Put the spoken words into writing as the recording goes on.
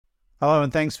Hello,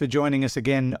 and thanks for joining us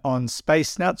again on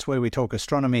Space Nuts, where we talk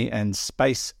astronomy and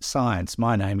space science.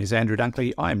 My name is Andrew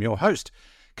Dunkley. I am your host.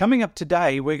 Coming up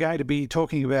today, we're going to be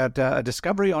talking about a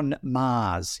discovery on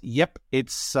Mars. Yep,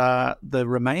 it's the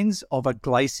remains of a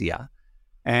glacier,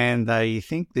 and they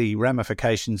think the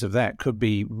ramifications of that could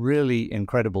be really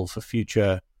incredible for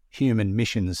future human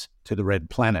missions to the Red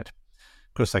Planet.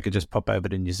 Of course, they could just pop over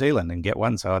to New Zealand and get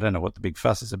one, so I don't know what the big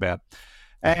fuss is about.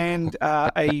 And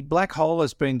a black hole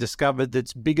has been discovered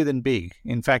that's bigger than big.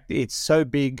 In fact, it's so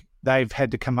big, they've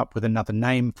had to come up with another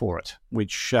name for it,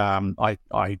 which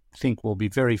I think will be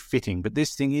very fitting. But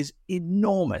this thing is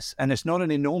enormous, and it's not an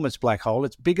enormous black hole.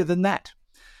 It's bigger than that.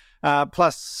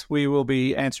 Plus, we will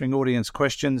be answering audience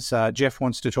questions. Jeff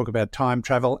wants to talk about time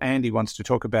travel. Andy wants to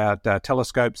talk about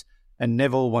telescopes. And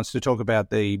Neville wants to talk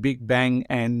about the Big Bang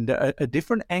and a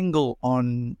different angle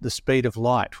on the speed of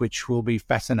light, which will be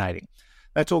fascinating.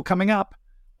 That's all coming up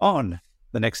on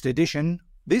the next edition,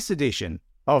 this edition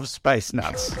of Space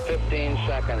Nuts. 15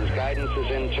 seconds. Guidance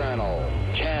is internal.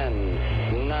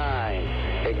 10,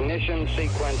 9. Ignition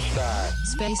sequence start.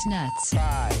 Space Nuts.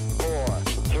 5, 4,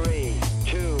 3,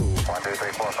 2. 1, 2,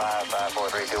 3, 4, 5, 5, 4,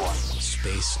 3, 2, 1.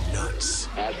 Space Nuts.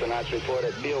 Astronauts report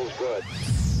it feels good.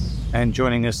 And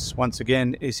joining us once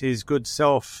again is his good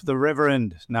self, the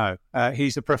Reverend. No,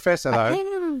 he's a professor,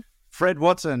 though. Fred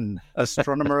Watson,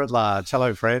 astronomer at large.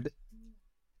 Hello, Fred.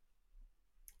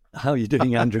 How are you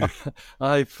doing, Andrew?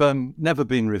 I've never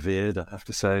been revered, I have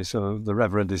to say, so the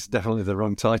Reverend is definitely the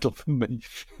wrong title for me.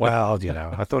 Well,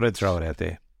 I thought I'd throw it out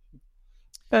there.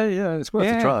 Yeah, it's worth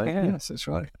a try. Yeah. Yes, that's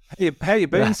right. How you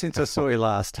been since I saw you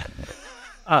last?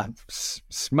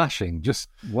 Smashing, just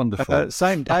wonderful.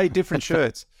 Same day, different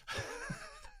shirts.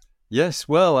 Yes,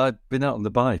 well, I'd been out on the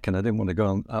bike and I didn't want to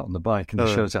go out on the bike in the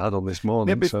shirts I had on this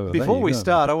morning. Yeah, before we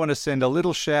start, I want to send a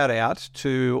little shout out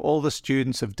to all the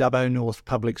students of Dubbo North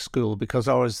Public School, because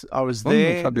I was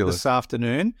there this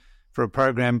afternoon for a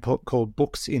program called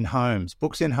Books in Homes.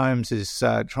 Books in Homes is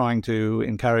trying to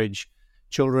encourage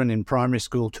children in primary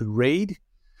school to read,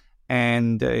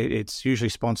 and it's usually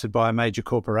sponsored by a major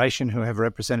corporation who have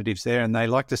representatives there, and they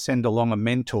like to send along a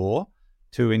mentor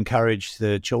to encourage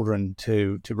the children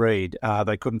to read.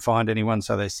 They couldn't find anyone,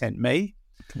 so they sent me.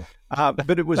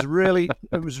 But it was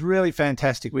really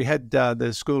fantastic. We had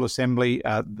the school assembly.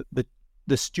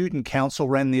 The student council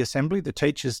ran the assembly. The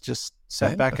teachers just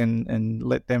sat back and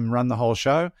let them run the whole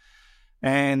show.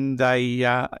 And they,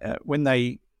 when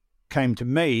they came to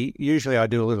me, usually I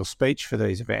do a little speech for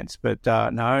these events, but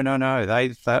no.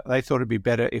 They thought it'd be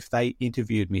better if they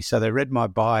interviewed me. So they read my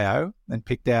bio and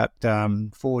picked out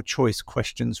 4 choice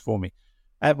questions for me.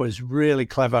 That was really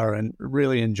clever and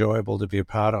really enjoyable to be a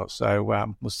part of. So it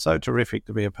was so terrific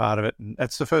to be a part of it. And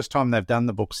that's the first time they've done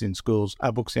the Books in Schools,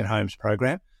 Books in Homes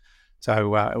program.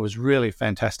 So it was really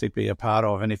fantastic to be a part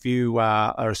of. And if you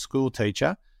are a school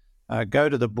teacher, go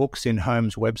to the Books in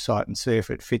Homes website and see if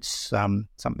it fits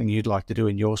something you'd like to do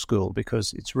in your school,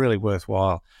 because it's really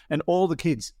worthwhile. And all the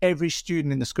kids, every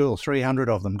student in the school, 300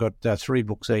 of them, got 3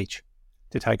 books each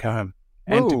to take home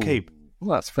and to keep.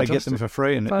 Well, that's fantastic. They get them for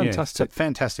free. And fantastic. It's a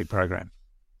fantastic program.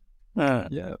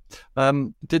 Yeah.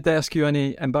 Did they ask you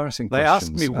any embarrassing questions? They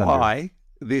asked me why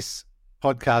this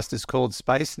podcast is called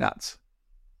Space Nuts.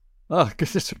 Oh,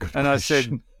 because it's a good And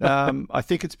question. I said, I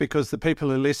think it's because the people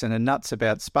who listen are nuts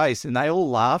about space. And they all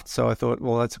laughed. So I thought,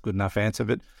 well, that's a good enough answer.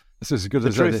 But this is as good the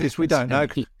as truth is we don't know.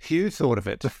 Hugh thought of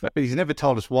it, but he's never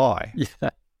told us why. Yeah.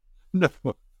 No.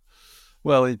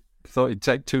 Well, he thought he'd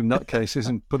take 2 nutcases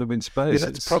and put them in space.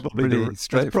 Yeah, that's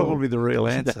probably the real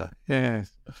answer. Yeah.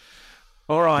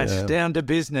 All right, down to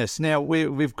business. Now,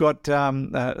 we've got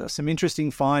some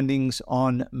interesting findings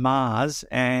on Mars,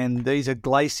 and these are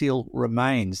glacial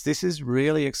remains. This is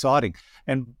really exciting.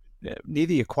 And near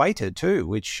the equator too,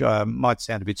 which might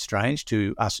sound a bit strange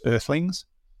to us Earthlings.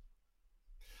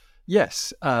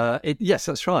 Yes, yes,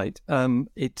 that's right.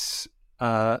 It's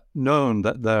known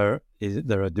that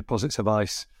there are deposits of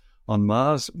ice on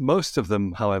Mars. Most of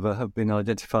them, however, have been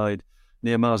identified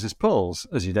near Mars's poles,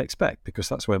 as you'd expect, because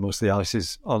that's where most of the ice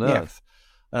is on Earth.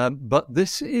 But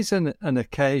this is an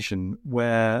occasion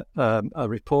where a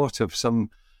report of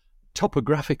some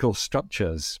topographical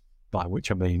structures, by which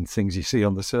I mean things you see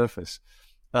on the surface,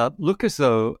 look as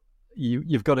though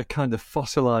you've got a kind of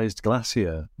fossilized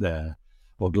glacier there,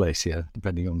 or glacier,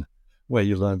 depending on where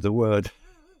you learned the word.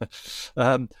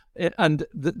 And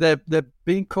they're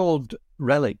being called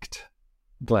relict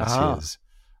glaciers.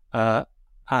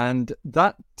 And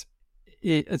that,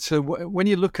 so when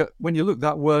you look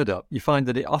that word up, you find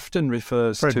that it often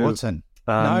refers Fred to Watson.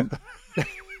 No,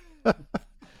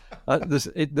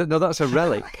 that's a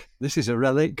relic. This is a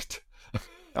relict.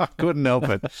 I couldn't help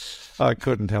it. I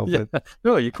couldn't help it.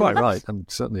 No, you're quite right. I'm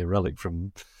certainly a relic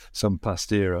from some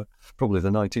past era, probably the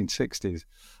 1960s.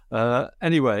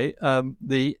 Anyway,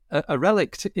 a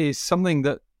relic is something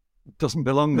that doesn't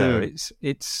belong there.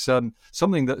 It's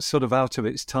something that's sort of out of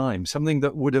its time, something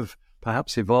that would have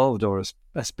perhaps evolved, or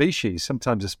a species,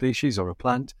 sometimes a species or a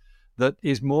plant that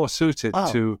is more suited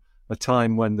to a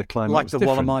time when the climate like was the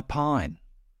different. Wallamai pine.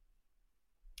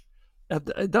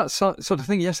 That sort of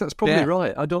thing, yes, that's probably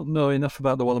right. I don't know enough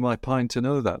about the Wallamai pine to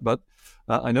know that, but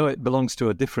I know it belongs to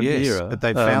a different era. But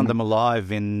they found them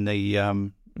alive in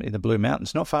the Blue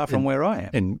Mountains, not far from where I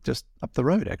am, just up the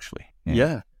road, actually.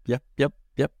 Yep,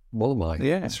 Wallamai.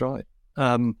 Yeah, that's right.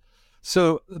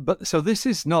 So this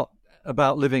is not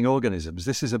about living organisms.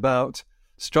 This is about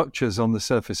structures on the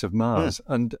surface of Mars.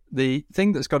 And the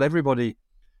thing that's got everybody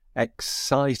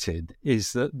excited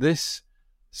is that this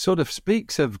sort of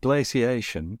speaks of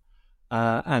glaciation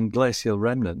and glacial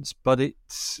remnants, but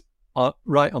it's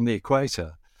right on the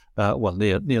equator.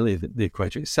 Nearly the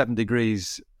equator. It's 7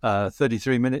 degrees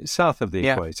 33 minutes south of the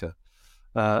equator.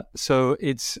 So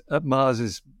it's at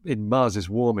Mars's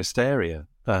warmest area.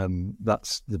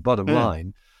 That's the bottom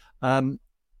line.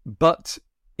 But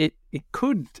it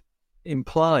could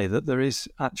imply that there is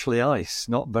actually ice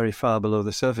not very far below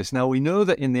the surface. Now, we know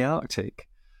that in the Arctic,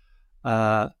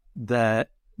 there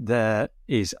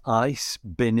is ice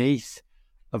beneath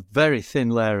a very thin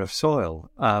layer of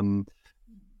soil.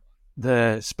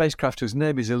 The spacecraft whose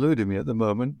name is eluding me at the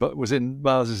moment, but was in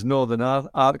Mars's northern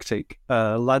Arctic,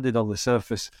 landed on the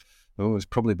surface. It was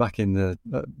probably back in the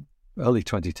early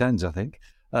 2010s, I think,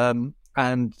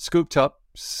 and scooped up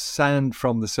sand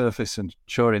from the surface, and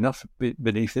sure enough,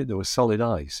 beneath it there was solid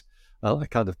ice, a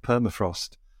kind of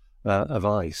permafrost of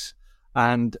ice,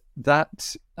 and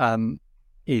that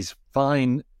is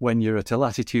fine when you're at a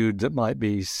latitude that might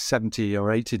be 70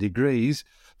 or 80 degrees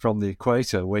from the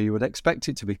equator, where you would expect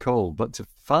it to be cold. But to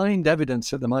find evidence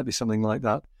that there might be something like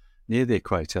that near the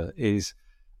equator is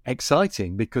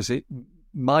exciting, because it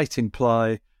might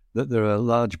imply that there are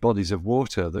large bodies of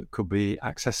water that could be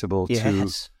accessible to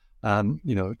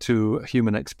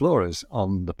human explorers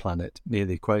on the planet near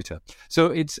the equator. So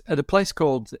it's at a place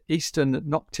called Eastern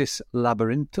Noctis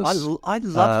Labyrinthus. I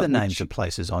love the names of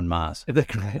places on Mars. They're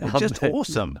great. They're just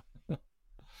awesome.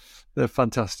 They're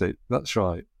fantastic. That's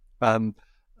right. And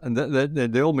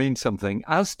they all mean something,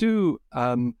 as do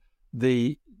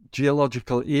the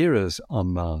geological eras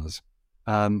on Mars.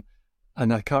 And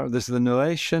there's the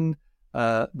Noatian.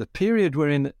 The period we're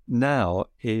in now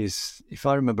is, if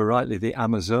I remember rightly, the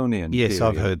Amazonian period. Yes,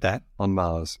 I've heard that. On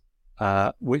Mars,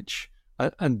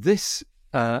 and this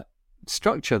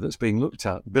structure that's being looked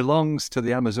at belongs to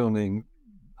the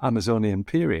Amazonian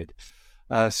period.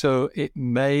 So it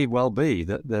may well be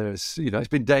that there's, it's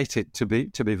been dated to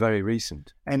be very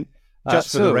recent. And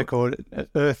just for the record,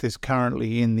 Earth is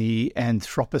currently in the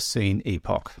Anthropocene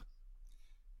epoch.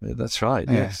 That's right.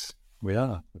 Yeah. Yes, we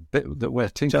are. A bit that we're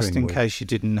tinkering just in case you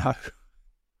didn't know.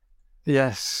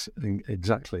 Yes,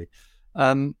 exactly.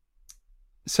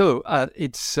 So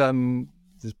it's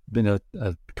there's been a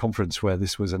conference where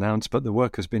this was announced, but the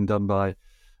work has been done by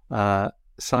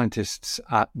scientists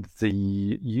at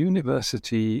the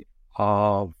University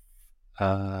of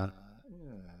the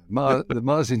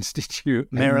Mars Institute,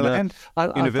 Maryland,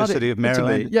 University of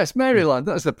Maryland. Yes, Maryland.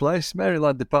 That's the place.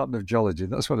 Maryland Department of Geology.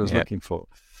 That's what I was looking for.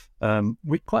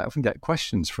 We quite often get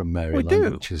questions from Maryland, we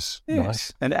do. Which is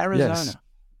nice, and Arizona. Yes.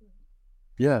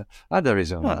 Yeah, and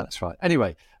Arizona. That's right.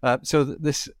 Anyway, so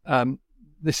this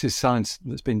is science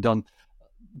that's been done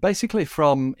basically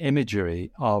from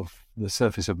imagery of the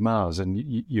surface of Mars, and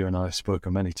you and I have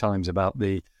spoken many times about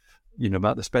the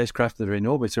spacecraft that are in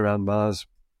orbit around Mars,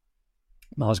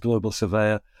 Mars Global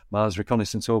Surveyor, Mars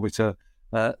Reconnaissance Orbiter.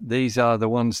 These are the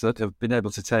ones that have been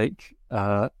able to take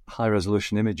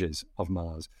high-resolution images of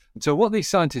Mars. And so what these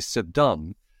scientists have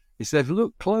done is they've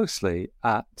looked closely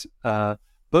at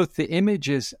both the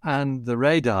images and the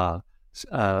radar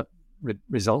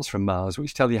results from Mars,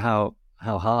 which tell you how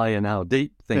high and how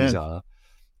deep things are.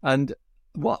 And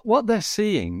what they're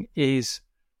seeing is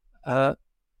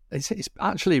it's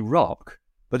actually rock,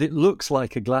 but it looks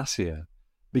like a glacier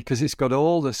because it's got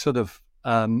all the sort of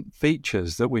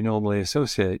features that we normally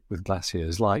associate with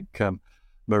glaciers, like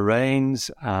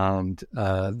moraines and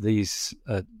these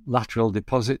lateral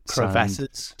deposits,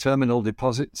 crevasses, terminal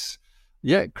deposits.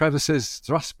 Yeah, crevices,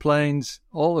 thrust plains,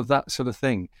 all of that sort of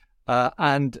thing.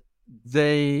 And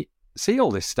they see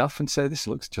all this stuff and say, this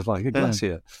looks just like a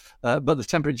glacier. But the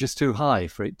temperature's too high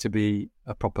for it to be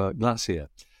a proper glacier.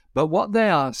 But what they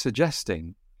are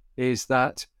suggesting is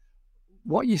that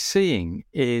what you're seeing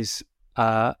is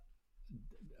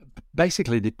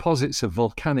basically deposits of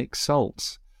volcanic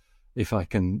salts, if I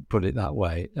can put it that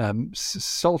way,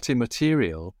 salty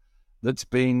material that's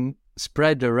been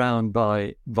spread around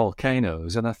by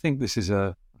volcanoes. And I think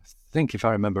if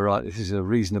I remember right, this is a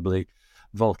reasonably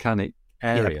volcanic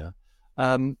area.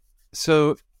 Yep.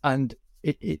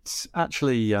 It's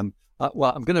actually, I'm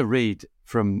going to read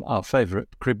from our favourite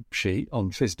crib sheet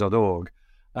on phys.org.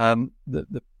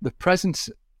 The presence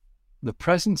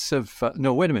of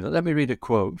no, wait a minute. Let me read a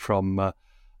quote from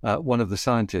one of the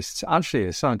scientists, actually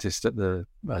a scientist at the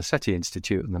SETI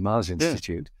Institute and the Mars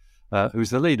Institute, who's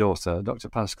the lead author, Dr.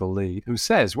 Pascal Lee, who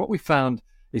says what we found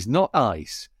is not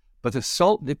ice, but a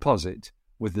salt deposit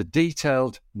with the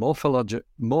detailed morphologic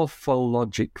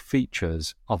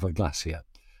features of a glacier.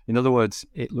 In other words,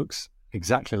 it looks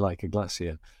exactly like a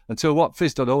glacier. And so what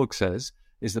phys.org says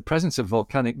is the presence of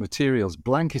volcanic materials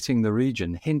blanketing the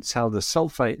region hints how the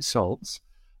sulfate salts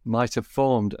might have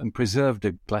formed and preserved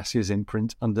a glacier's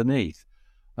imprint underneath.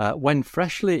 When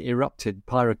freshly erupted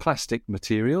pyroclastic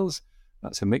materials,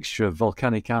 that's a mixture of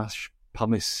volcanic ash,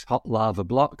 pumice, hot lava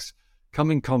blocks, come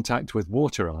in contact with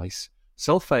water ice,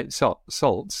 sulfate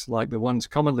salts, like the ones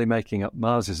commonly making up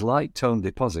Mars's light-toned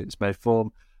deposits, may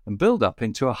form and build up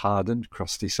into a hardened,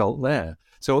 crusty salt layer.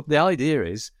 So the idea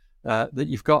is that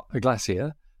you've got a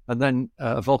glacier, and then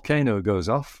a volcano goes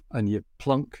off, and you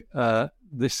plunk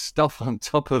this stuff on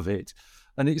top of it,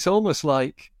 and it's almost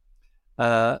like,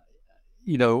 when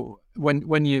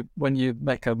you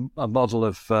make a model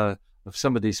of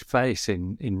somebody's face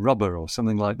in rubber or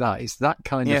something like that. It's that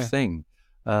kind of thing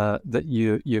that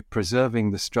you're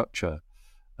preserving the structure.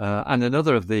 And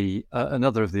another of the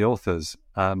authors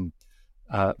from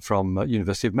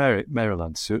University of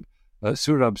Maryland,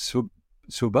 Surab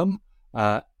Subham,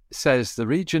 says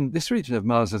this region of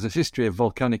Mars has a history of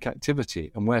volcanic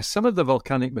activity, and where some of the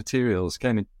volcanic materials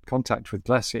came in contact with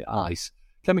glacier ice,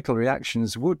 chemical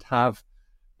reactions would have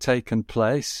taken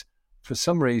place. For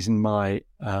some reason, the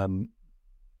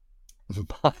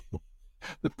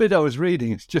bit I was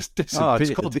reading has just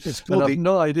disappeared. I have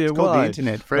no idea why. The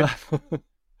internet, Fred.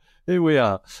 Here we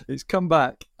are. It's come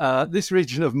back. This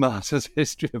region of Mars has a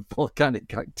history of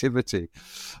volcanic activity,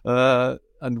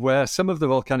 and where some of the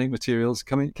volcanic materials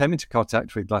came into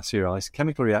contact with glacier ice,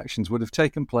 chemical reactions would have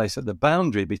taken place at the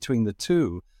boundary between the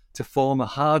two to form a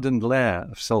hardened layer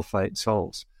of sulfate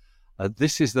salts.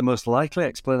 This is the most likely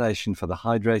explanation for the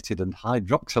hydrated and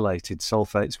hydroxylated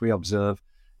sulfates we observe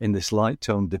in this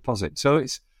light-toned deposit. So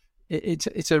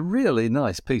it's a really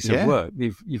nice piece of work.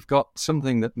 You've got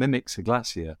something that mimics a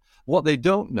glacier. What they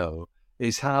don't know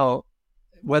is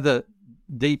whether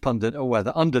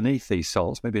underneath these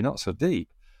salts, maybe not so deep,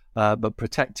 but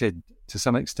protected to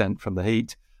some extent from the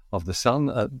heat of the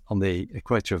sun on the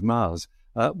equator of Mars,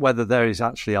 whether there is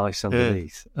actually ice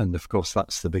underneath. And of course,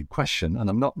 that's the big question. And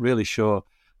I'm not really sure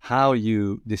how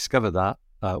you discover that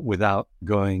without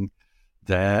going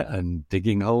there and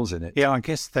digging holes in it. Yeah, I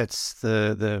guess that's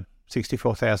the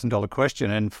 $64,000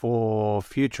 question. And for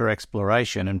future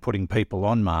exploration and putting people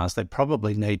on Mars, they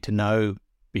probably need to know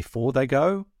before they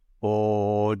go,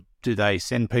 or do they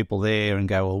send people there and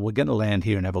go, well, we're going to land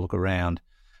here and have a look around?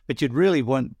 But you'd really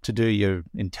want to do your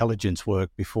intelligence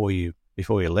work before you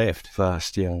left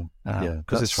first,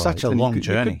 because it's such a long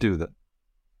journey. You could do that.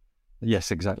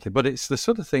 Yes, exactly. But it's the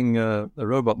sort of thing a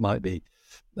robot might be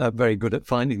very good at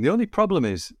finding. The only problem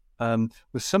is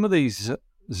with some of these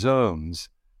zones,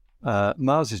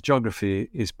 Mars's geography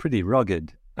is pretty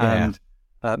rugged, and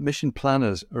mission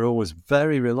planners are always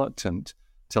very reluctant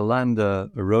to land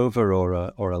a rover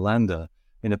or a lander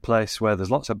in a place where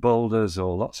there's lots of boulders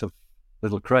or lots of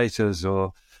little craters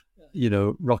or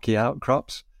rocky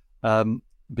outcrops,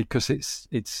 because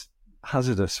it's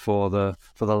hazardous for the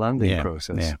landing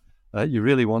process. You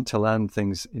really want to land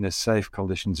things in as safe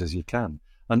conditions as you can,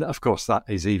 and of course that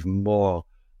is even more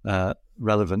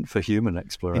relevant for human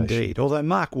exploration. Indeed, although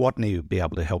Mark Watney would be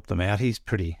able to help them out. He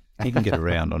can get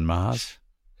around on Mars.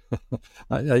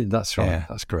 That's right. Yeah.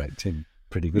 That's correct. He's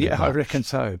pretty good. Yeah, at that. I reckon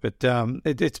so. But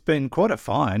it's been quite a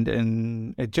find,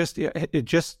 and it just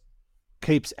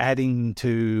keeps adding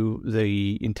to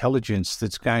the intelligence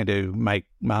that's going to make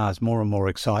Mars more and more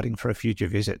exciting for a future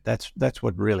visit. That's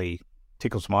what really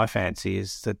tickles my fancy,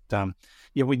 is that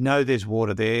we know there's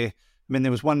water there. I mean,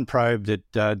 there was one probe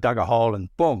that dug a hole and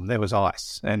boom, there was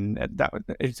ice. And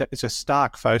it's a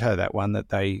stark photo, that one that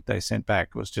they sent back.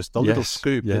 It was just the little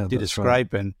scoop that did a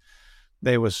scrape, and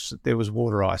there was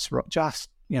water ice just,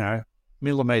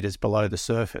 millimeters below the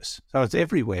surface. So it's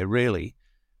everywhere, really.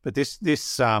 But this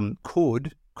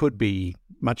could be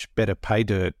much better pay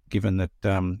dirt, given that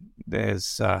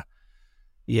there's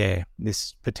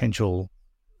this potential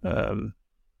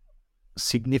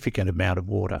significant amount of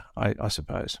water, I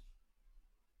suppose.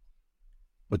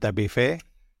 Would that be fair?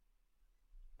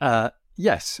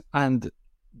 Yes, and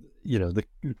the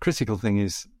critical thing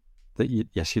is that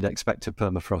you'd expect a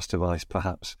permafrost of ice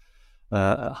perhaps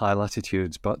at high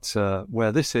latitudes, but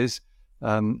where this is,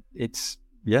 it's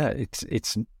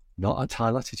not at high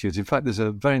latitudes. In fact, there's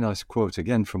a very nice quote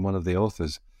again from one of the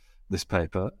authors of this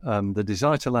paper. The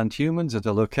desire to land humans at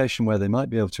a location where they might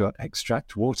be able to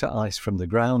extract water ice from the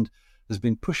ground has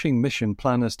been pushing mission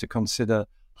planners to consider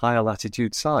higher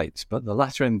latitude sites, but the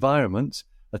latter environments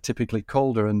are typically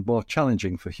colder and more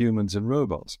challenging for humans and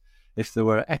robots. If there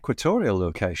were equatorial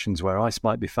locations where ice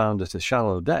might be found at a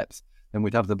shallow depth, then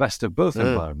we'd have the best of both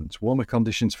environments, warmer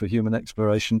conditions for human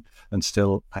exploration and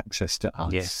still access to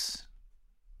ice.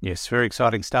 Yes, very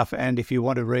exciting stuff. And if you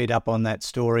want to read up on that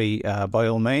story, by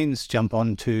all means, jump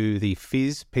on to the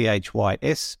phys.org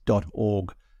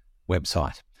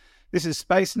website. This is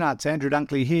Space Nuts. Andrew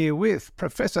Dunkley here with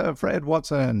Professor Fred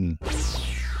Watson.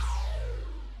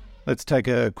 Let's take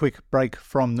a quick break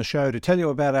from the show to tell you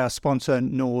about our sponsor,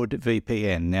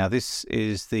 NordVPN. Now, this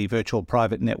is the virtual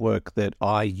private network that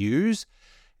I use,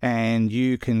 and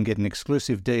you can get an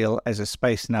exclusive deal as a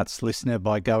Space Nuts listener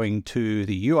by going to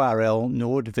the URL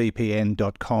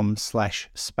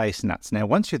nordvpn.com/spacenuts. Now,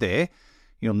 once you're there,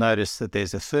 you'll notice that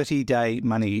there's a 30-day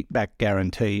money-back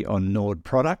guarantee on Nord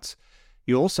products.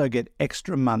 You also get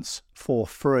extra months for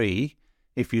free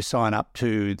if you sign up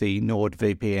to the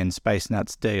NordVPN Space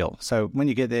Nuts deal. So when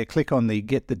you get there, click on the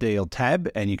Get the Deal tab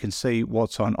and you can see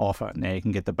what's on offer. Now you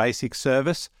can get the basic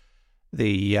service,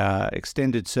 the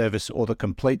extended service or the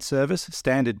complete service,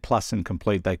 standard, plus and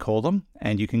complete they call them,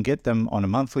 and you can get them on a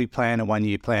monthly plan, a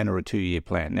 1-year plan or a 2-year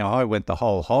plan. Now I went the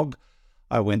whole hog.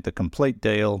 I went the complete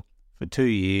deal for 2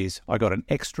 years. I got an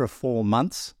extra 4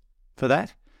 months for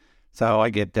that. So I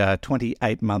get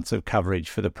 28 months of coverage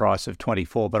for the price of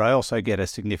 24, but I also get a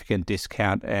significant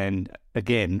discount, and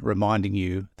again, reminding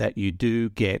you that you do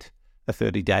get a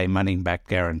 30-day money-back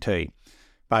guarantee.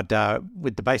 But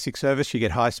with the basic service, you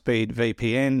get high-speed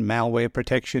VPN, malware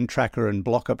protection, tracker and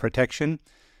blocker protection.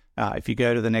 If you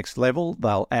go to the next level,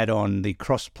 they'll add on the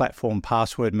cross-platform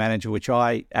password manager, which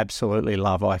I absolutely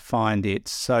love. I find it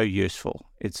so useful.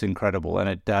 It's incredible, and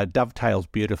it dovetails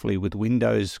beautifully with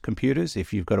Windows computers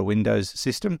if you've got a Windows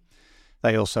system.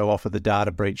 They also offer the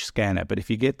data breach scanner. But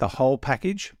if you get the whole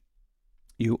package,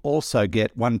 you also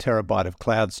get 1 terabyte of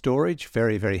cloud storage,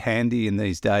 very, very handy in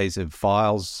these days of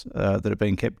files that are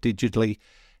being kept digitally,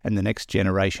 and the next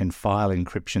generation file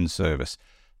encryption service.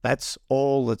 That's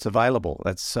all that's available.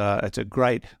 It's a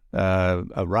great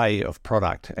array of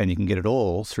product, and you can get it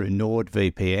all through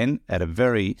NordVPN at a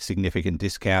very significant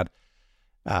discount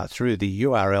through the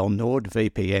URL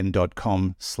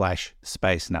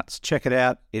nordvpn.com/spacenuts. Check it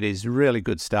out. It is really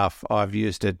good stuff. I've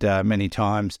used it many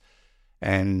times,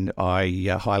 and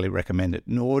I highly recommend it.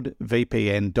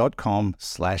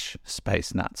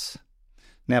 nordvpn.com/spacenuts.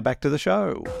 Now back to the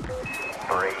show.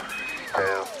 3, 2,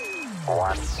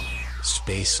 1.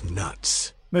 Space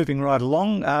Nuts. Moving right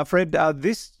along, Fred,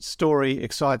 this story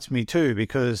excites me too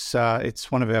because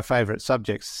it's one of our favourite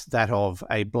subjects, that of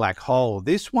a black hole.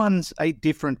 This one's a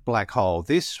different black hole.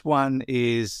 This one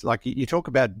is, like you talk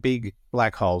about big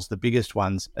black holes, the biggest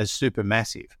ones are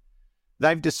supermassive.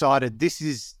 They've decided this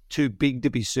is too big to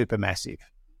be supermassive.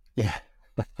 Yeah.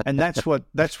 And that's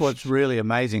what's really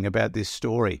amazing about this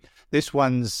story. This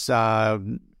one's, I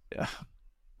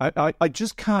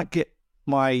just can't get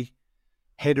my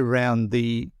head around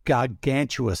the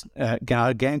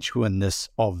gargantuanness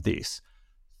of this.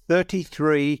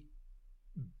 33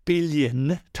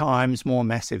 billion times more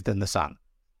massive than the sun.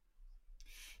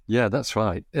 Yeah, that's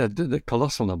right. The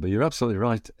colossal number. You're absolutely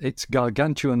right. Its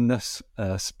gargantuanness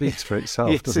speaks for itself,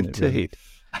 Yes, doesn't it? indeed.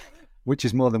 Really? Which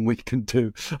is more than we can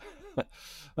do.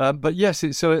 But yes,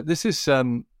 it's a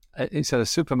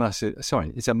supermassive.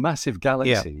 Sorry, it's a massive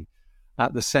galaxy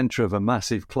at the centre of a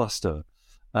massive cluster,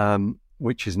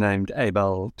 which is named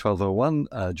Abell 1201.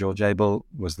 George Abell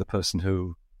was the person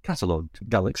who catalogued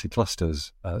galaxy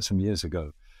clusters some years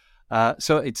ago.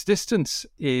 So its distance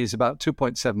is about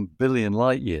 2.7 billion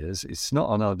light years. It's not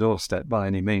on our doorstep by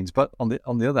any means, but on the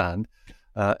other hand,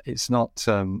 it's not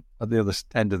at the other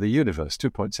end of the universe.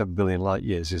 2.7 billion light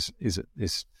years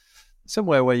is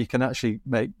somewhere where you can actually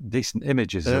make decent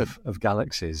images of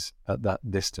galaxies at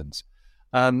that distance.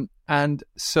 And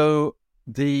so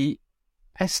the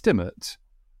estimate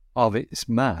of its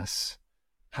mass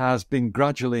has been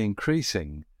gradually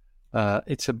increasing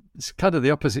It's kind of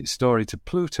the opposite story to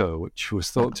Pluto, which was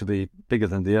thought to be bigger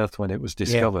than the Earth when it was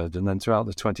discovered, and then throughout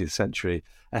the 20th century,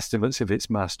 estimates of its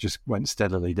mass just went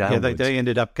steadily downwards. Yeah, they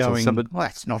ended up going, well,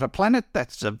 that's not a planet,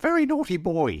 that's a very naughty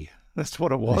boy. That's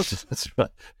what it was. That's right.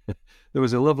 There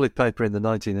was a lovely paper in the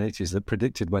 1980s that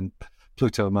predicted when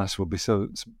Pluto's mass would be so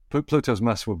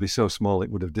small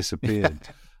it would have disappeared.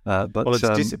 But well, it's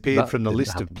disappeared from the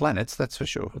list of planets, that's for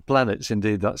sure. Planets,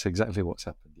 indeed, that's exactly what's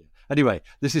happened. Yeah. Anyway,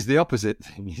 this is the opposite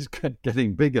thing. It's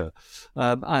getting bigger.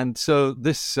 And so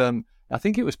this, I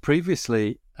think it was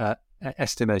previously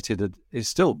estimated, it's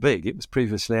still big, it was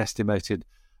previously estimated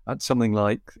at something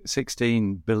like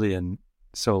 16 billion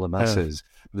solar masses.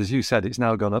 But as you said, it's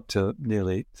now gone up to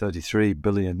nearly 33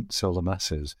 billion solar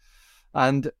masses.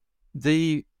 And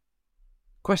the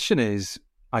question is,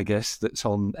 I guess, that's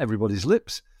on everybody's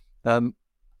lips,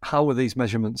 how were these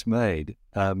measurements made?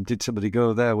 Did somebody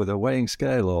go there with a weighing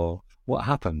scale, or what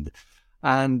happened?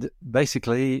 And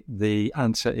basically, the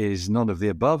answer is none of the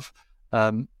above.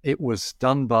 It was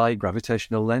done by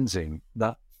gravitational lensing,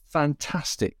 that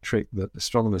fantastic trick that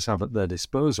astronomers have at their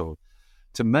disposal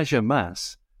to measure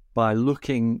mass by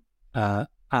looking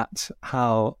at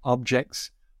how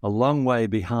objects a long way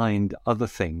behind other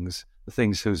things, the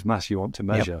things whose mass you want to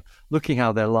measure, looking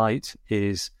how their light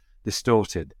is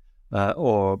distorted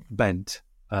or bent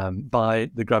by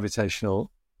the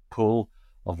gravitational pull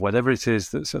of whatever it is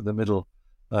that's at the middle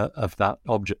of that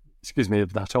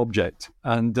object.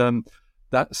 And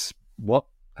that's what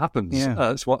happens.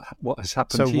 That's what has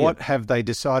happened. So, what have they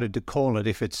decided to call it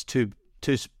if it's too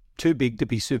big to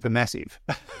be supermassive?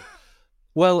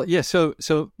 Well, yeah. So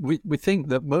we think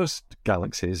that most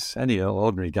galaxies, any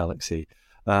ordinary galaxy,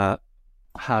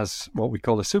 has what we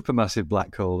call a supermassive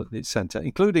black hole at its centre,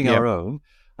 including our own.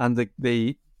 And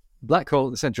the black hole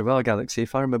at the centre of our galaxy,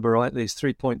 if I remember rightly, is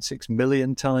 3.6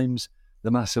 million times the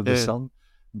mass of the Sun.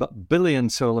 But billion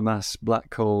solar mass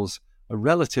black holes are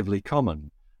relatively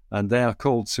common, and they are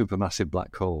called supermassive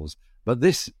black holes. But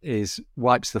this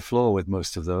wipes the floor with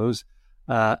most of those,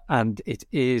 and it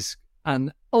is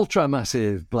an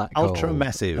ultramassive black hole.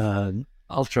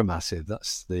 Ultramassive,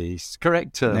 that's the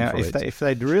correct term now, for it. If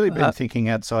they'd really been thinking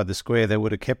outside the square, they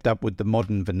would have kept up with the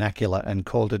modern vernacular and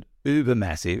called it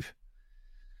ubermassive.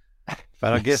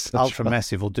 But I guess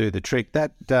ultramassive will do the trick.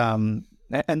 That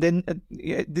and then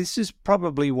this is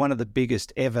probably one of the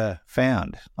biggest ever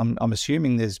found. I'm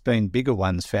assuming there's been bigger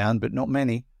ones found, but not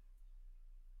many.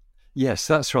 Yes,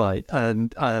 that's right.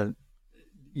 And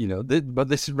but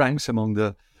this ranks among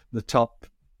the top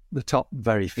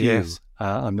very few. Yes.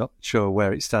 I'm not sure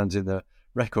where it stands in the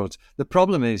records. The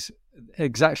problem is,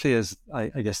 exactly as I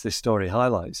guess this story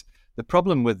highlights, the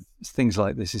problem with things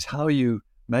like this is how you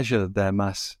measure their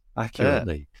mass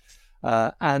accurately.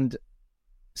 And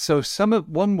so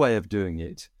one way of doing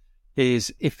it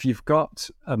is if you've got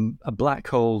a black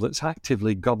hole that's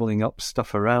actively gobbling up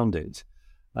stuff around it,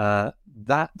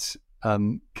 that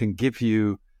can give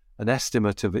you an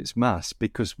estimate of its mass,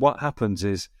 because what happens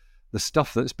is the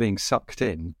stuff that's being sucked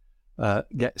in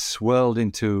gets swirled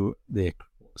into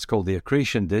what's called the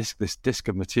accretion disk, this disk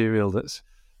of material that's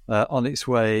on its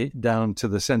way down to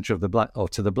the center of the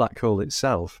black hole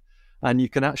itself. And you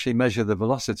can actually measure the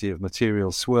velocity of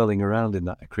material swirling around in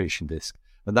that accretion disk,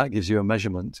 and that gives you a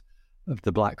measurement of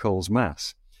the black hole's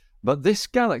mass. But this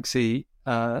galaxy,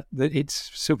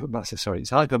 it's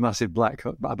hypermassive black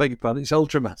hole, I beg your pardon, it's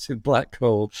ultramassive black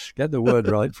hole, get the word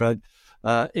right, Fred,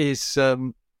 is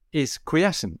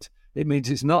quiescent. It means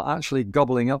it's not actually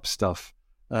gobbling up stuff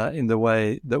in the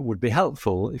way that would be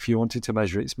helpful if you wanted to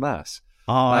measure its mass.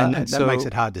 And that makes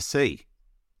it hard to see.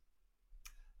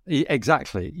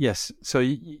 Exactly, yes. So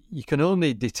you can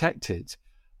only detect it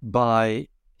by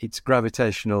its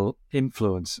gravitational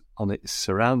influence on its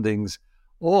surroundings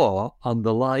or on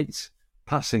the light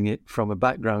passing it from a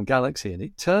background galaxy. And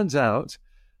it turns out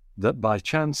that by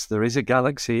chance there is a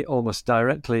galaxy almost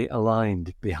directly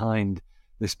aligned behind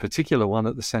this particular one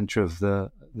at the center of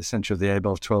the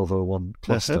Abell 1201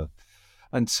 cluster.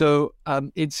 And so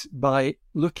it's by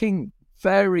looking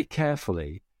very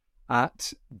carefully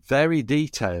at very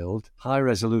detailed,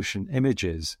 high-resolution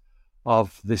images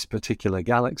of this particular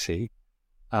galaxy,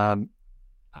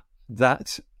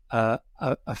 that a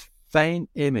faint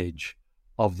image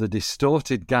of the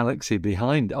distorted galaxy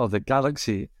behind, a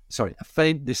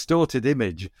faint distorted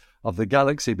image of the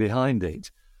galaxy behind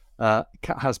it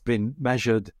has been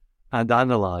measured and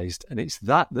analysed, and it's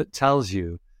that tells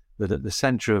you that at the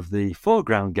centre of the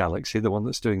foreground galaxy, the one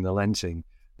that's doing the lensing,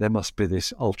 there must be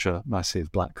this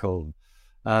ultra-massive black hole.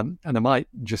 And I might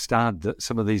just add that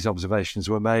some of these observations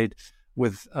were made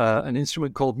with an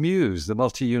instrument called MUSE, the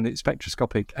Multi-Unit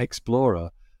Spectroscopic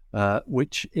Explorer,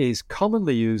 which is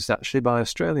commonly used actually by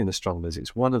Australian astronomers.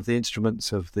 It's one of the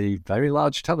instruments of the Very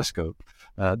Large Telescope,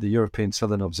 the European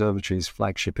Southern Observatory's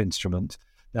flagship instrument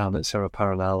down at Cerro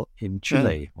Paranal in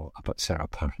Chile, or up at Cerro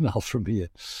Paranal from here.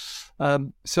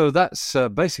 So that's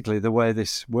basically the way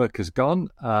this work has gone.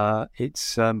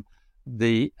 It's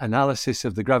the analysis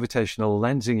of the gravitational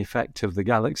lensing effect of the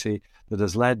galaxy that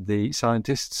has led the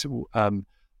scientists who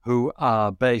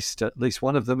are based, at least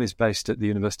one of them is based at the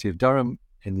University of Durham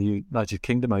in the United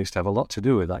Kingdom. I used to have a lot to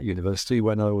do with that university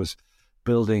when I was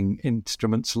building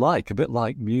instruments a bit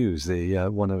like Muse, the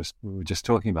one we were just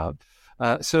talking about.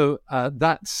 So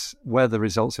that's where the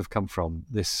results have come from,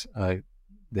 this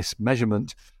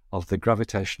measurement of the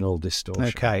gravitational distortion.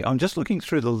 Okay, I'm just looking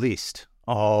through the list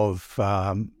of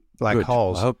black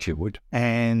holes. I hoped you would.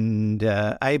 And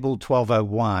Able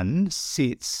 1201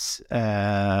 sits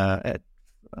at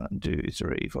 1, 2,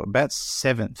 3, 4, about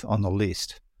 7th on the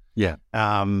list. Yeah.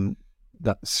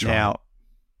 That's right. Now,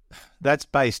 that's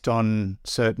based on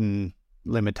certain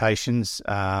limitations,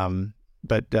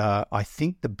 but I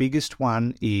think the biggest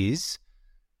one is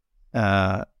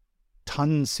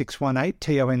TON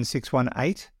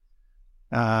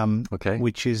 618,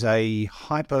 which is a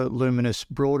hyperluminous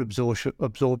broad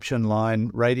absorption line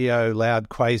radio loud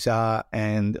quasar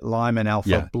and Lyman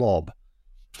alpha blob.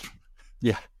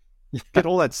 Yeah. Get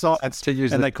all that science,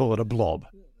 and they call it a blob.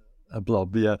 A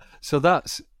blob, yeah. So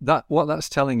that's what that's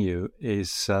telling you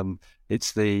is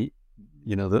it's the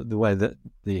way that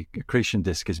the accretion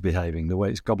disk is behaving, the way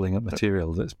it's gobbling up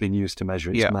material that's been used to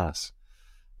measure its mass.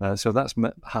 So that's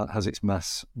has its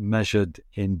mass measured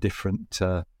in different,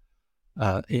 in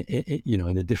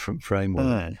a different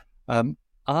framework.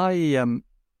 I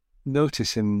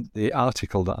notice in the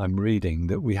article that I'm reading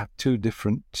that we have two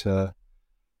different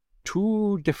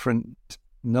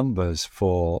numbers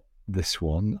for this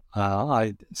one.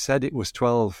 I said it was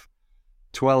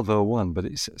 1201, but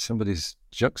it's somebody's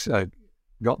got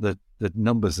the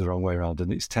numbers the wrong way around,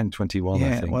 and it's 1021.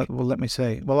 I think. Well, let me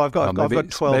see. Well, I've got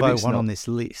 1201 on this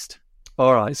list.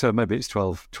 All right, so maybe it's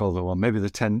 1201. Maybe the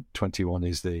 1021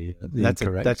 is the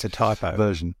incorrect. That's a typo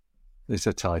version. It's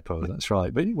a typo. That's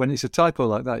right. But when it's a typo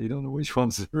like that, you don't know which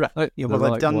one's right. Yeah, well,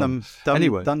 they've done them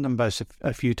both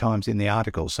a few times in the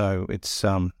article, so it's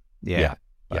Yeah.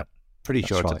 Pretty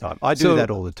sure That's it's right. a typo. I do that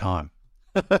all the time.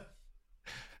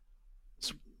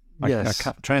 I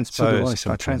can't transpose.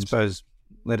 I transpose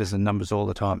letters and numbers all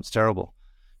the time. It's terrible.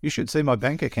 You should see my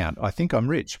bank account. I think I'm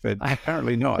rich, but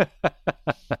apparently not.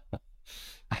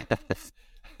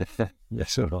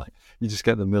 Yes, all right. You just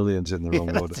get the millions in the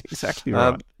wrong order. That's exactly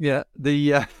right.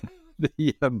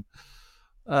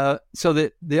 So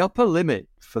the upper limit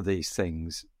for these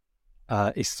things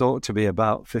is thought to be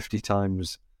about 50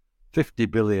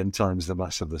 billion times the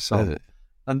mass of the sun.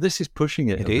 And this is pushing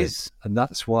it. It is. Bit, and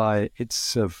that's why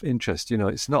it's of interest.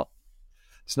 It's not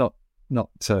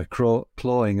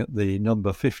clawing at the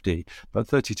number 50, but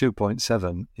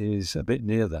 32.7 is a bit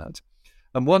near that.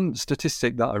 And one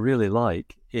statistic that I really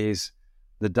like is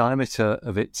the diameter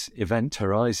of its event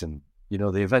horizon.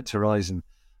 The event horizon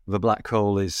of a black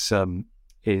hole is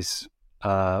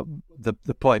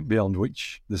the point beyond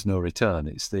which there's no return.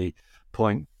 It's the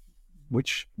point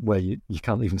where you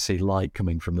can't even see light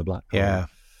coming from the black hole. Yeah.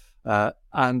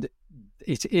 And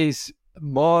it is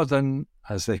more than,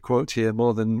 as they quote here,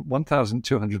 more than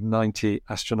 1,290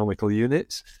 astronomical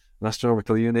units. An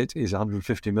astronomical unit is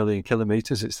 150 million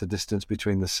kilometres. It's the distance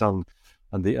between the sun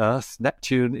and the Earth.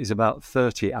 Neptune is about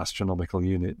 30 astronomical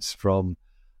units from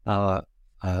our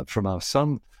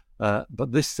sun.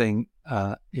 But this thing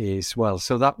is,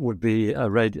 so that would be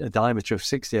a diameter of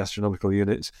 60 astronomical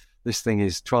units. This thing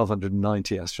is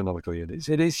 1,290 astronomical units.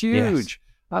 It is huge,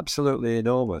 absolutely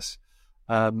enormous.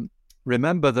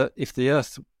 Remember that if the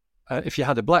Earth, if you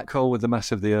had a black hole with the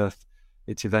mass of the Earth,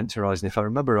 its event horizon, if I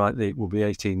remember rightly, it will be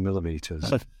 18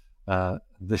 millimeters.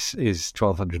 This is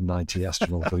 1,290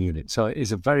 astronomical units. So it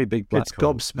is a very big black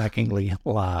hole. It's gobsmackingly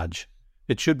large.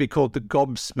 It should be called the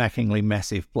gobsmackingly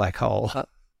massive black hole.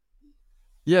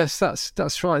 Yes,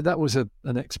 that's right. That was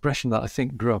an expression that I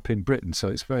think grew up in Britain, so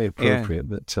it's very appropriate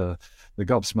that the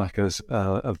gobsmackers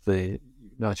of the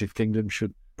United Kingdom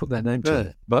should put their name to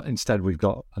it. But instead, we've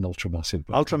got an ultramassive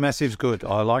black hole. Ultramassive's good.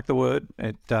 I like the word.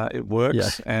 It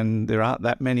works, and there aren't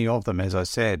that many of them, as I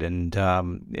said. And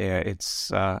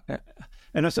it's and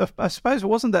I suppose it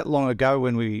wasn't that long ago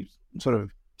when we sort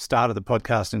of started the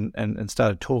podcast and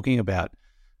started talking about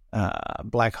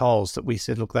black holes that we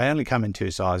said, look, they only come in two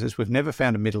sizes. We've never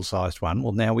found a middle-sized one.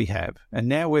 Well, now we have. And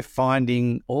now we're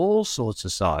finding all sorts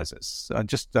of sizes,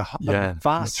 just a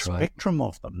vast spectrum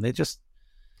of them. They're just...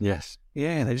 Yes.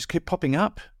 Yeah, they just keep popping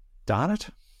up. Darn it.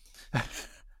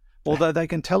 Although they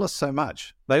can tell us so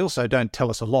much, they also don't tell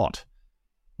us a lot.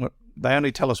 They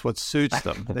only tell us what suits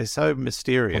them. They're so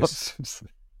mysterious.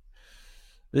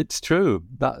 It's true.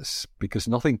 That's because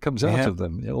nothing comes out of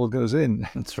them. It all goes in.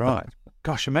 That's right.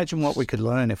 Gosh, imagine what we could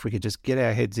learn if we could just get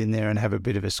our heads in there and have a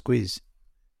bit of a squiz.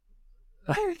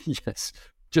 Yes.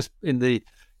 Just in the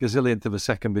gazillionth of a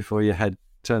second before your head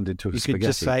turned into a spaghetti. You could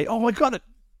just say, "Oh, I got it."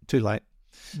 Too late.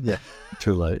 Yeah.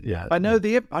 Too late, yeah. I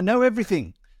know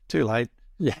everything. Too late.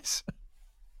 Yes.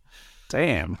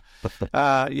 Damn.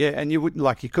 And you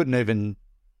couldn't even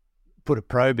put a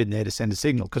probe in there to send a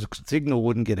signal because the signal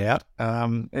wouldn't get out.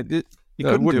 You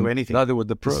couldn't do anything. Neither would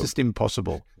the probe. It's just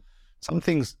impossible. Some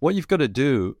things. What you've got to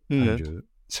do, Andrew,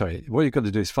 what you've got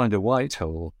to do is find a white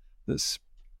hole that's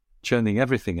churning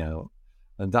everything out,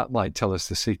 and that might tell us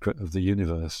the secret of the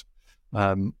universe.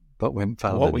 But we haven't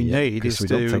found what we need is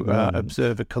to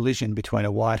observe a collision between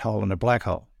a white hole and a black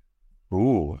hole.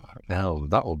 Ooh, now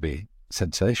that will be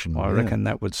sensational. I reckon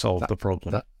that would solve the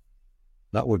problem.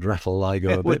 That would rattle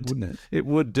LIGO a bit, wouldn't it? It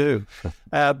would do.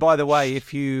 By the way,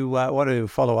 if you want to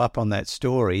follow up on that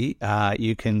story,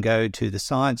 you can go to the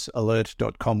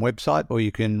sciencealert.com website, or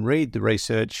you can read the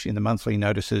research in the monthly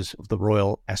notices of the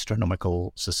Royal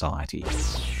Astronomical Society.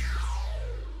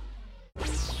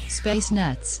 Space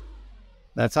Nuts.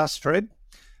 That's us, Fred.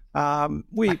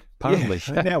 Apparently.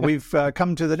 Now we've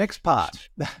come to the next part,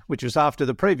 which was after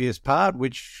the previous part,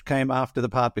 which came after the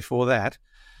part before that.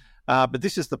 But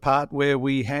this is the part where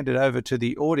we hand it over to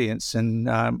the audience, and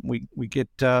we get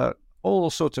all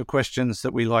sorts of questions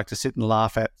that we like to sit and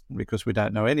laugh at because we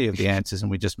don't know any of the answers, and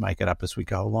we just make it up as we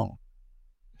go along.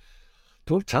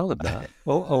 Don't tell them that.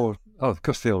 Oh, of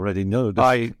course they already know.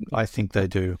 I think they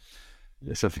do.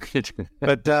 Yes, I think they do.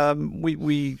 But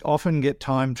we often get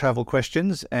time travel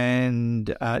questions,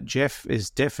 and Jeff is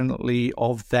definitely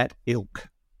of that ilk.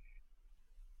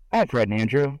 Hi, Fred and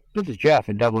Andrew. This is Jeff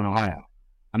in Dublin, Ohio.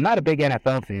 I'm not a big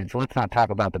NFL fan, so let's not talk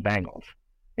about the Bengals.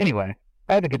 Anyway,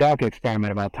 I have a Godalka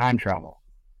experiment about time travel.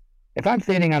 If I'm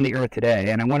standing on the Earth today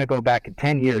and I want to go back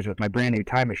 10 years with my brand new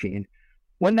time machine,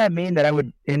 wouldn't that mean that I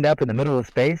would end up in the middle of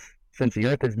space since the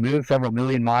Earth has moved several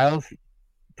million miles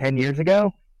 10 years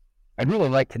ago? I'd really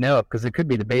like to know because it could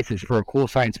be the basis for a cool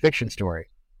science fiction story.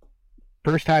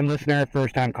 First-time listener,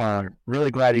 first-time caller.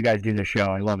 Really glad you guys do this show.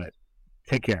 I love it.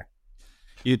 Take care.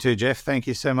 You too, Jeff. Thank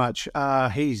you so much.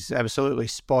 He's absolutely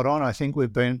spot on. I think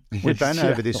we've been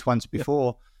over this once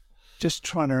before. Just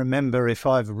trying to remember if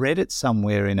I've read it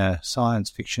somewhere in a science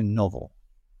fiction novel.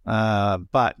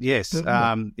 But yes,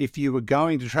 if you were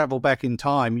going to travel back in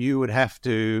time, you would have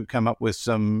to come up with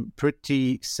some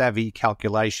pretty savvy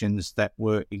calculations that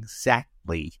were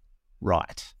exactly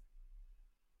right.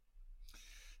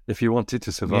 If you wanted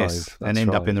to survive, and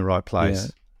end up in the right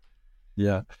place.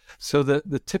 Yeah. So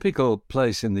the typical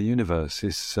place in the universe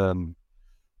is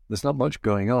there's not much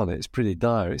going on. It's pretty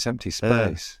dire. It's empty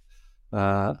space.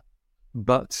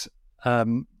 But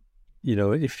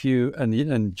if you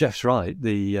and Jeff's right,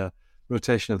 the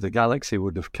rotation of the galaxy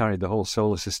would have carried the whole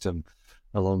solar system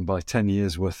along by 10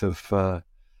 years worth of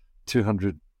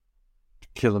 200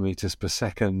 kilometers per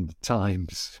second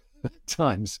times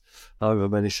however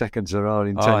many seconds there are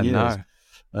in 10 years.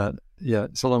 No.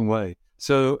 It's a long way.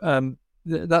 So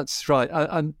that's right.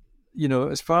 And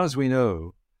as far as we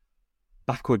know,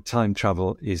 backward time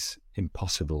travel is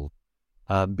impossible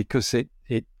because it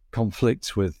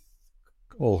conflicts with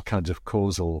all kinds of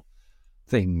causal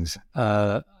things.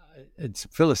 It's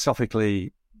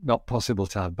philosophically not possible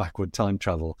to have backward time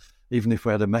travel, even if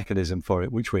we had a mechanism for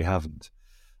it, which we haven't.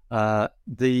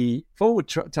 The forward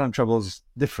time travel is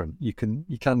different. You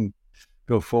can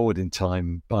go forward in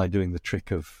time by doing the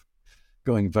trick of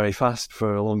going very fast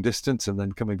for a long distance and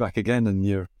then coming back again, and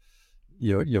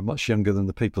you're much younger than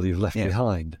the people you've left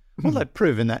behind. Well, they've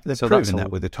proven that. They've proven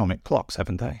that with atomic clocks,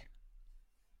 haven't they?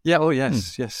 Yeah. Oh,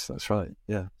 yes. Yes, that's right.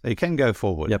 Yeah. So you can go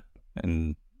forward. Yep.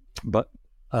 But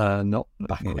not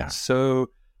backwards. Yeah.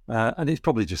 So, and it's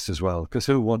probably just as well, because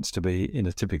who wants to be in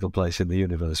a typical place in the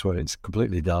universe where it's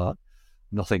completely dark,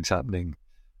 nothing's happening,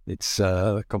 it's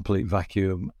a complete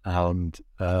vacuum, and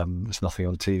there's nothing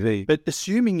on TV. But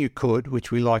assuming you could,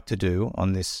 which we like to do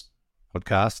on this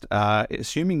podcast,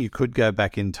 assuming you could go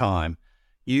back in time,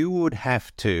 you would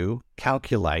have to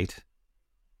calculate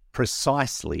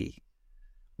precisely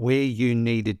where you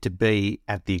needed to be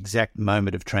at the exact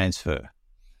moment of transfer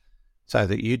so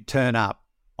that you'd turn up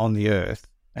on the Earth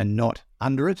and not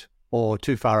under it or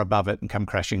too far above it and come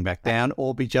crashing back down,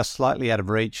 or be just slightly out of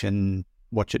reach and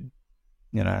watch it,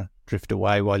 drift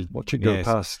away while watch it go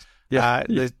past. Yeah.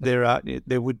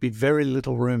 There would be very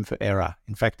little room for error.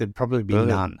 In fact, there'd probably be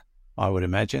none, I would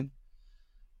imagine,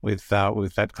 with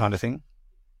that kind of thing.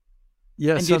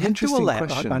 Yeah, and so you'd have to allow.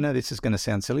 question. I know this is going to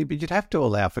sound silly, but you'd have to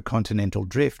allow for continental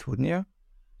drift, wouldn't you?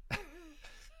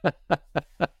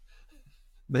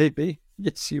 Maybe.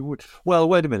 Yes, you would. Well,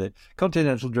 wait a minute.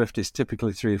 Continental drift is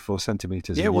typically 3 or 4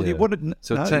 centimetres. Yeah, well, you wouldn't.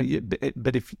 So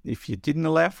but if you didn't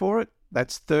allow for it,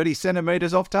 that's 30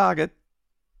 centimetres off target.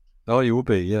 Oh, you would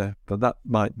be, yeah. But that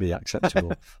might be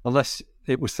acceptable. Unless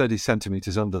it was 30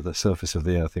 centimetres under the surface of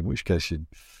the Earth, in which case you'd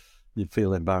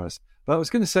feel embarrassed. But I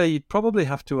was going to say you'd probably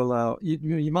have to allow,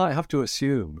 you might have to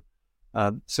assume.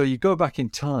 So you go back in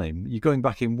time, you're going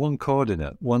back in one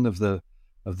coordinate, one of the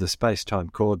space-time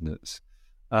coordinates.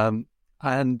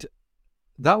 And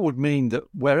that would mean that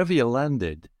wherever you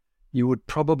landed, you would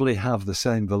probably have the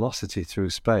same velocity through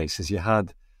space as you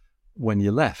had when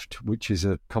you left, which is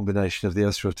a combination of the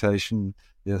Earth's rotation,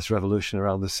 the Earth's revolution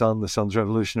around the sun's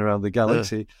revolution around the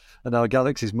galaxy, and our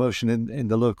galaxy's motion in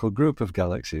the local group of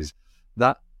galaxies.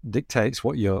 That dictates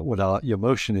what your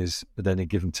motion is at any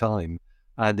given time.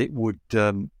 And it would,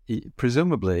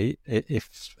 presumably, I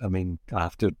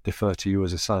have to defer to you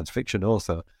as a science fiction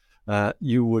author,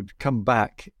 you would come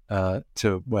back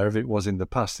to wherever it was in the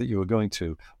past that you were going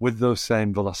to with those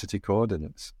same velocity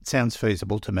coordinates. It sounds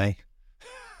feasible to me.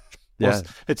 Yeah.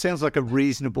 It sounds like a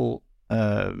reasonable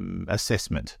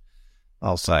assessment,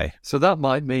 I'll say. So that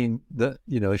might mean that,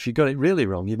 if you got it really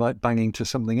wrong, you might bang into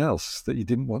something else that you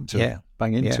didn't want to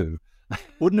bang into.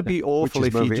 Wouldn't it be awful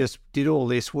if you just did all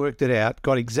this, worked it out,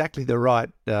 got exactly the right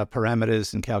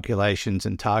parameters and calculations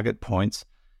and target points,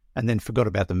 and then forgot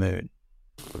about the moon?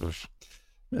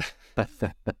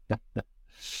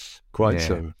 Quite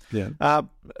so, yeah.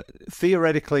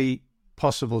 Theoretically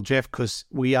possible, Jeff, because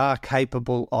we are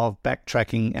capable of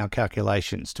backtracking our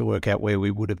calculations to work out where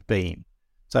we would have been.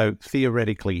 So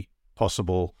theoretically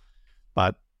possible,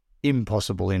 but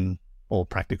impossible in all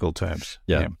practical terms.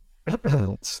 Yeah.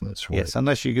 That's right. Yes,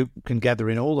 unless you can gather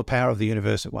in all the power of the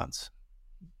universe at once.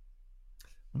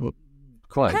 Well,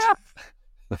 quite.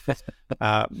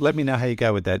 Let me know how you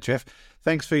go with that, Jeff.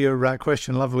 Thanks for your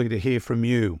question. Lovely to hear from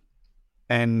you.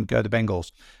 And go the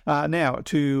Bengals. Now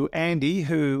to Andy,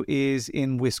 who is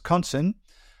in Wisconsin.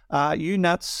 You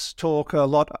nuts talk a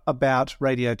lot about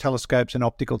radio telescopes and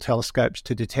optical telescopes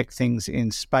to detect things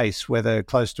in space, whether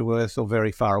close to Earth or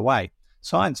very far away.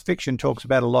 Science fiction talks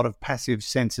about a lot of passive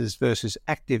sensors versus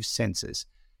active sensors.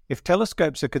 If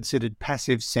telescopes are considered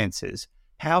passive sensors,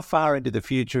 how far into the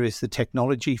future is the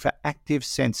technology for active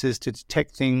sensors to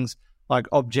detect things like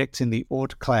objects in the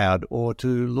Oort cloud or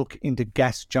to look into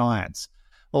gas giants?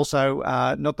 Also,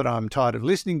 not that I'm tired of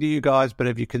listening to you guys, but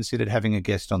have you considered having a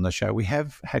guest on the show? We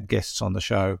have had guests on the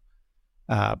show,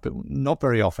 but not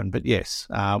very often. But yes,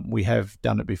 we have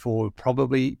done it before. We'll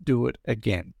probably do it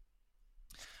again.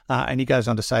 And he goes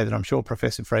on to say that I'm sure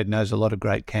Professor Fred knows a lot of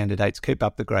great candidates. Keep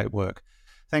up the great work.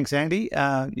 Thanks, Andy.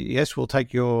 Yes, we'll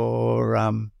take your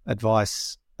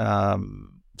advice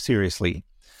seriously,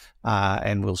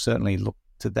 and we'll certainly look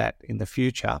to that in the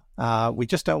future. We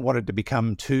just don't want it to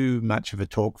become too much of a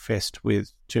talk fest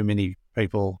with too many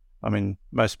people. I mean,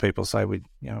 most people say we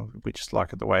just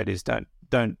like it the way it is.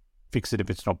 Don't fix it if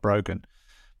it's not broken.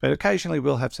 But occasionally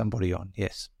we'll have somebody on,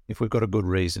 yes, if we've got a good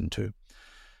reason to.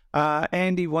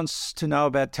 Andy wants to know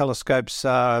about telescopes.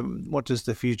 What does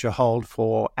the future hold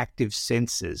for active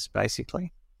sensors,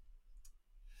 basically?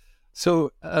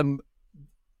 So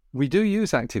we do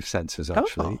use active sensors,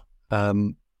 actually,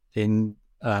 in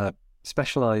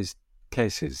specialized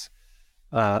cases.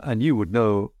 And you would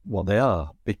know what they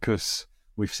are because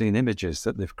we've seen images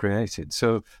that they've created.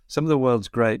 So some of the world's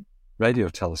great radio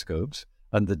telescopes,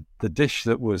 and the dish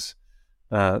that was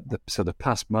the sort of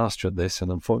past master at this,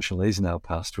 and unfortunately is now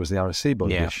past, was the Arecibo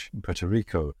dish in Puerto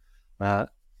Rico.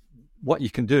 What you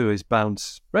can do is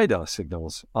bounce radar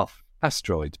signals off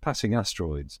asteroids, passing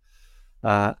asteroids,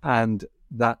 and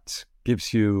that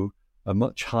gives you a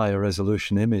much higher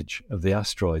resolution image of the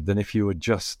asteroid than if you were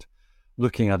just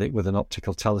looking at it with an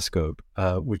optical telescope,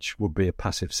 which would be a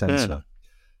passive sensor.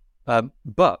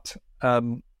 But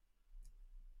the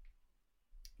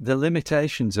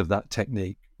limitations of that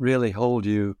technique really hold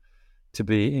you to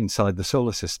be inside the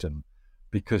solar system,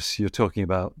 because you're talking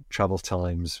about travel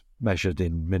times measured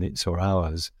in minutes or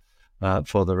hours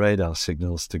for the radar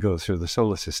signals to go through the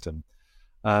solar system.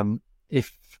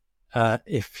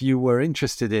 If you were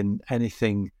interested in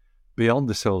anything beyond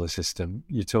the solar system,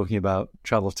 you're talking about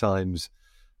travel times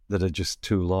that are just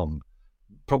too long.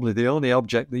 Probably the only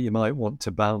object that you might want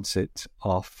to bounce it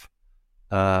off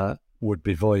would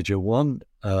be Voyager 1,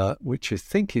 which I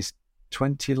think is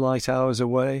 20 light hours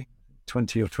away,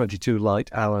 20 or 22 light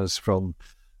hours from,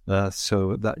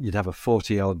 so that you'd have a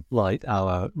 40-odd light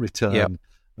hour return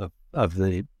of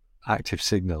the active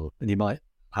signal. And you might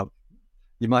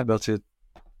you might be able to,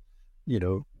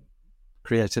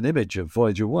 create an image of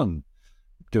Voyager 1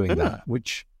 doing that,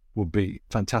 which would be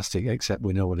fantastic, except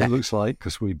we know what it looks like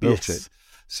because we built it.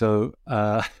 So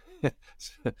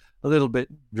it's a little bit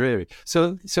dreary.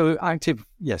 So active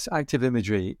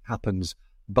imagery happens,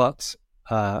 but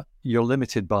you're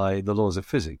limited by the laws of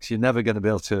physics. You're never going to be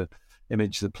able to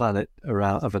image the planet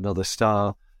around of another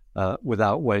star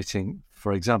without waiting.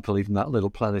 For example, even that little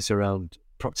planet around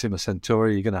Proxima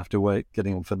Centauri, you're going to have to wait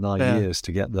getting on for 9 years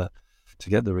to get the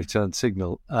return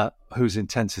signal, whose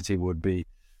intensity would be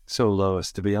so low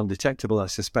as to be undetectable, I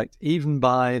suspect, even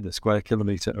by the square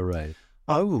kilometre array.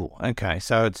 Oh, okay.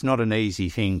 So it's not an easy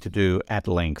thing to do at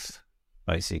length,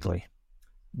 basically.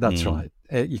 That's right.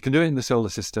 You can do it in the solar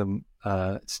system.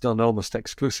 It's done almost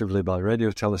exclusively by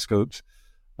radio telescopes.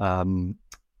 The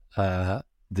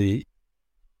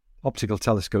optical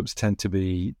telescopes tend to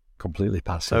be completely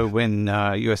passive. So when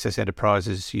USS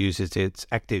Enterprise uses its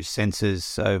active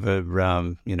sensors over,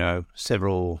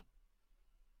 several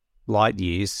light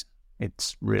years,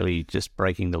 it's really just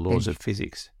breaking the laws of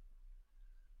physics.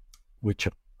 Which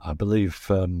I believe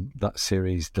that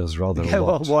series does rather a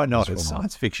lot. Well, why not? It's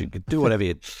science fiction. You can do whatever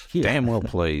you damn well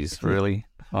please, really.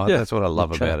 That's what I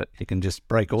love about it. You can just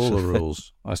break all the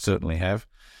rules. I certainly have.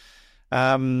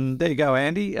 There you go,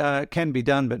 Andy. Can be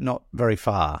done, but not very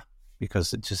far,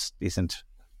 because it just isn't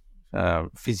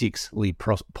physically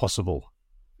possible.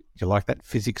 You like that?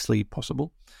 Physically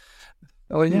possible?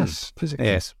 Oh, yes. Physically.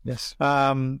 Yes.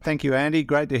 Thank you, Andy.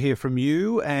 Great to hear from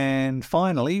you. And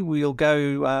finally, we'll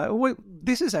go...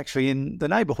 this is actually in the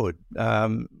neighbourhood.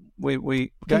 We're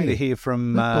going to hear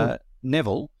from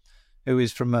Neville, who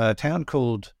is from a town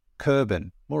called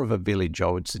Kirban, more of a village, I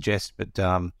would suggest, but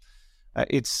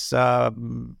it's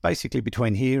basically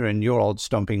between here and your old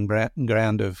stomping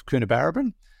ground of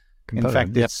Coonabarabran. In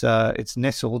fact, it's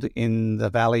nestled in the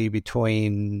valley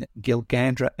between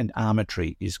Gilgandra and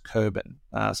Armatry is Kirban.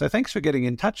 So thanks for getting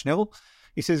in touch, Neville.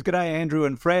 He says, "G'day, Andrew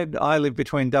and Fred. I live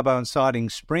between Dubbo and Siding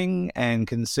Spring and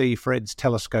can see Fred's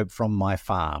telescope from my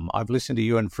farm. I've listened to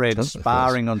you and Fred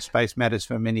sparring on space matters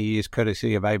for many years,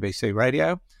 courtesy of ABC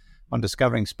Radio. On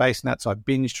discovering Space Nuts, I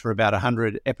binged for about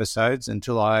 100 episodes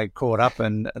until I caught up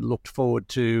and looked forward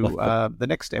to the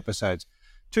next episodes.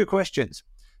 2 questions.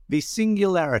 The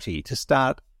singularity to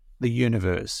start the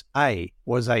universe, A,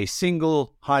 was a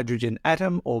single hydrogen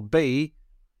atom, or B,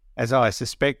 as I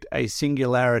suspect, a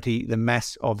singularity, the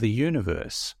mass of the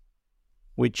universe?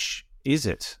 Which is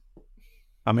it?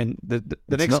 I mean, the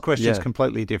next question is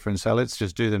completely different, so let's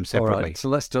just do them separately. All right, so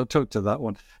let's talk to that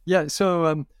one. Yeah,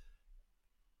 so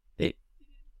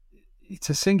it's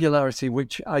a singularity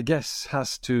which I guess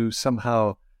has to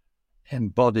somehow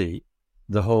embody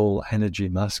the whole energy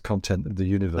mass content of the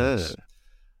universe,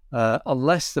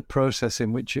 unless the process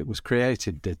in which it was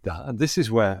created did that. And this is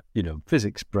where,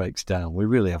 physics breaks down. We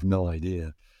really have no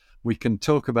idea. We can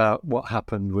talk about what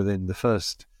happened within the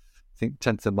first, I think,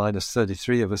 10 to the minus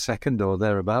 33 of a second or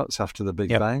thereabouts after the Big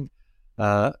Bang,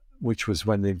 which was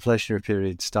when the inflationary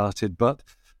period started. But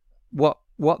what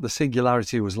the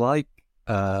singularity was like,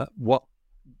 what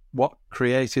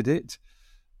created it,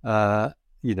 the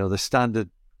standard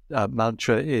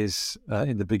mantra is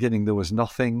in the beginning there was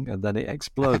nothing and then it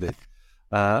exploded,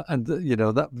 and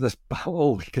that's about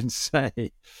all we can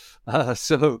say.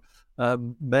 So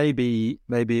maybe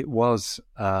it was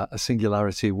a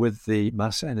singularity with the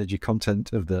mass energy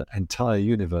content of the entire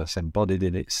universe embodied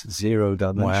in its 0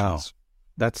 dimensions. Wow,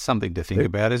 that's something to think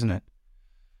about, isn't it?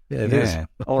 Yeah, it is.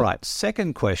 All right,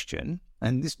 second question,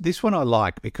 and this one I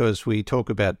like because we talk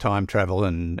about time travel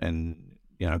and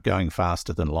going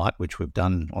faster than light, which we've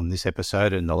done on this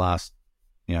episode and the last,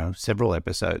 several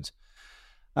episodes.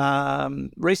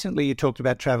 Recently, you talked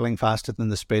about traveling faster than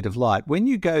the speed of light. When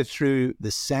you go through the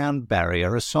sound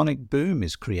barrier, a sonic boom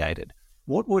is created.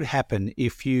 What would happen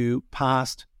if you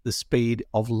passed the speed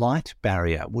of light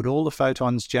barrier? Would all the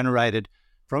photons generated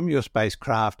from your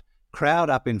spacecraft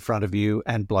crowd up in front of you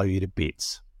and blow you to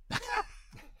bits?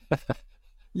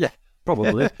 Yeah.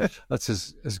 Probably. That's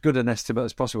as good an estimate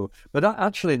as possible. But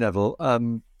actually, Neville,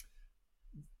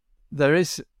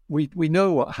 we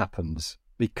know what happens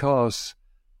because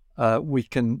we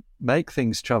can make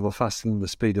things travel faster than the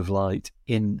speed of light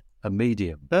in a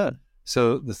medium.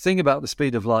 So the thing about the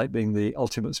speed of light being the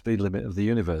ultimate speed limit of the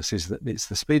universe is that it's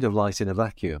the speed of light in a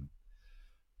vacuum.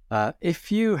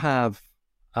 If you have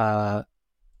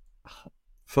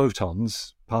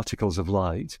photons, particles of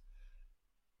light,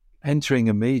 entering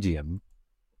a medium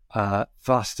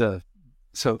faster,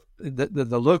 so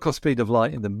the local speed of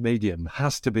light in the medium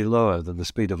has to be lower than the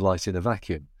speed of light in a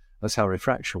vacuum. That's how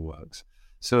refraction works.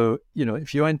 So,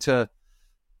 if you enter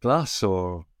glass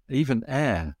or even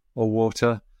air or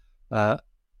water,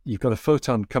 you've got a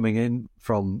photon coming in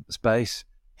from space,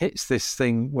 hits this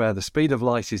thing where the speed of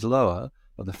light is lower,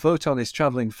 but the photon is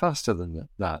traveling faster than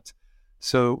that.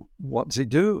 So what does it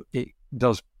do? It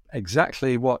does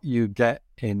exactly what you get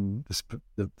in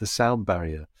the sound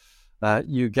barrier.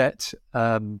 You get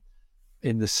going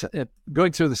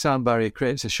through the sound barrier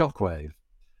creates a shock wave,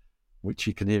 which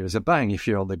you can hear as a bang if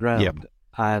you're on the ground. Yep.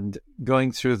 And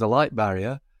going through the light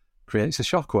barrier creates a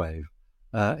shock wave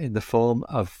in the form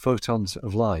of photons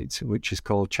of light, which is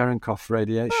called Cherenkov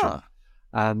radiation.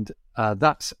 And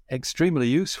that's extremely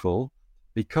useful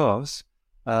because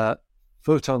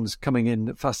photons coming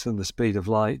in faster than the speed of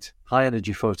light,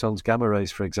 high-energy photons, gamma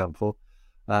rays, for example,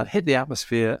 hit the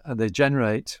atmosphere and they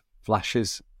generate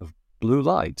flashes of blue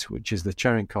light, which is the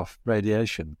Cherenkov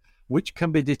radiation, which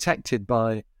can be detected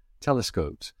by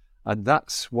telescopes. And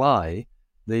that's why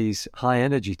these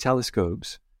high-energy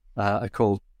telescopes are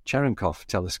called Cherenkov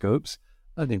telescopes.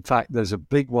 And in fact, there's a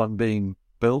big one being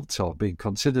built or being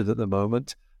considered at the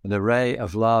moment, an array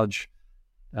of large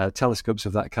telescopes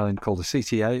of that kind called the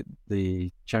CTA,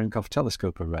 the Cherenkov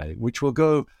Telescope Array, which will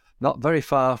go not very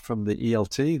far from the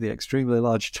ELT, the extremely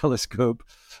large telescope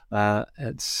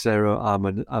at Cerro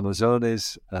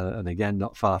Amazones, and again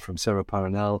not far from Cerro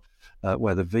Paranal,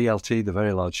 where the VLT, the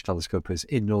very large telescope, is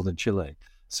in northern Chile.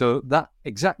 So that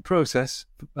exact process,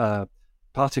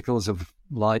 particles of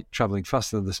light travelling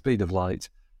faster than the speed of light,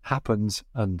 happens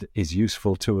and is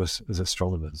useful to us as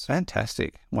astronomers.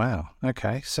 Fantastic. Wow.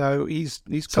 Okay. So he's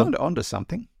kind of onto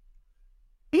something.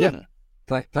 Yeah.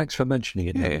 Thanks for mentioning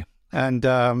it. Yeah. And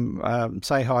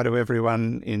say hi to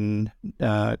everyone in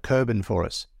Kerbin for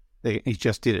us. He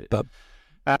just did it. But,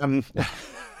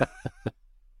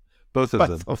 both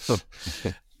of them.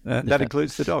 That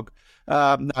includes the dog.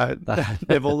 No,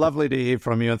 Neville, lovely to hear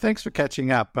from you, and thanks for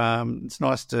catching up. It's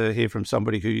nice to hear from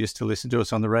somebody who used to listen to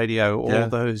us on the radio all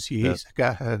those years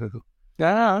ago.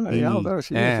 We're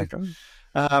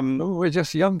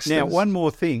just youngsters. Now, one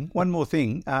more thing.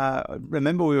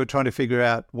 Remember we were trying to figure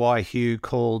out why Hugh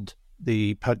called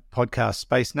the podcast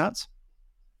Space Nuts?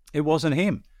 It wasn't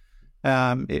him.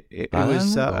 It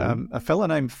was a fellow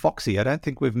named Foxy. I don't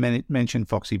think we've mentioned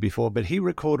Foxy before, but he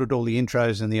recorded all the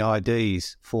intros and the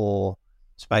IDs for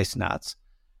Space Nuts.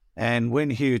 And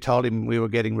when Hugh told him we were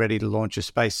getting ready to launch a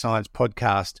space science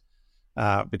podcast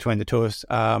between the two of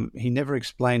us, he never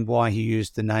explained why he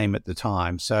used the name at the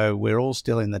time. So we're all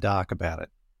still in the dark about it.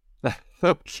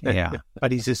 Okay. Yeah,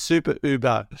 but he's a super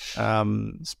uber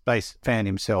space fan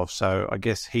himself. So I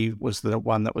guess he was the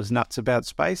one that was nuts about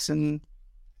space, and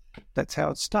that's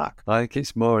how it stuck. I think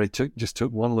it's more, he just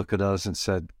took one look at us and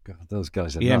said, God, those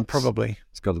guys are nuts. Yeah, probably.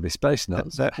 It's got to be space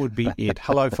nuts. That would be it.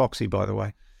 Hello, Foxy, by the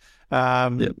way.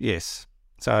 Yep. Yes.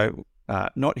 So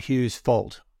not Hugh's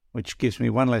fault, which gives me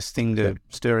one less thing to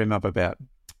stir him up about.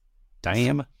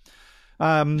 Damn.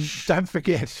 Don't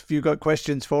forget, if you've got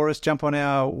questions for us, jump on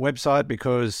our website,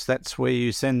 because that's where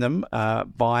you send them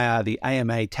via the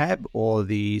AMA tab or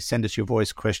the send us your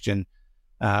voice question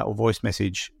or voice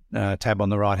message tab on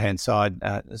the right-hand side.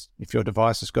 If your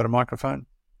device has got a microphone,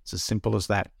 it's as simple as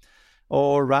that.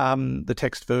 Or the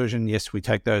text version, yes, we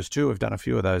take those too. We've done a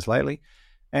few of those lately.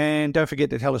 And don't forget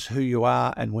to tell us who you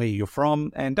are and where you're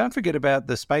from. And don't forget about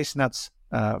the Space Nuts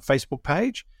Facebook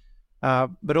page,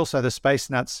 but also the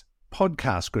Space Nuts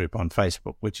podcast group on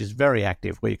Facebook, which is very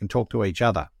active, where you can talk to each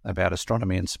other about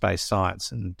astronomy and space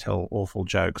science and tell awful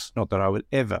jokes. Not that I would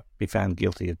ever be found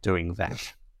guilty of doing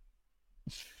that.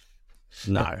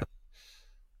 No.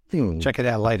 Check out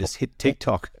our latest hit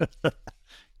TikTok.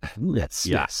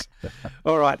 Yes.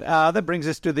 All right. That brings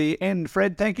us to the end.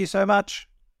 Fred, thank you so much.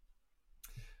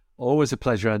 Always a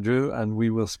pleasure, Andrew, and we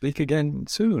will speak again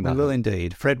soon. We will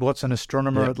indeed. Fred Watson,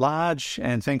 astronomer at large,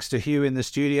 and thanks to Hugh in the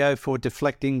studio for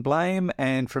deflecting blame.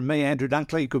 And from me, Andrew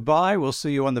Dunkley, goodbye. We'll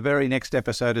see you on the very next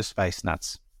episode of Space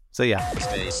Nuts. See ya.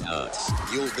 Space Nuts.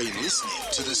 You've been listening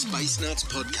to the Space Nuts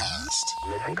podcast.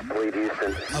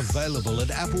 Available at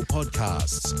Apple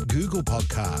Podcasts, Google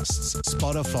Podcasts,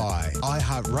 Spotify,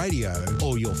 iHeartRadio,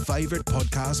 or your favorite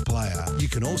podcast player. You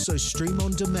can also stream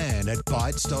on demand at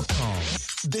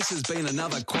Bytes.com. This has been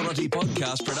another quality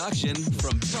podcast production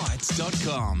from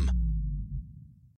Bytes.com.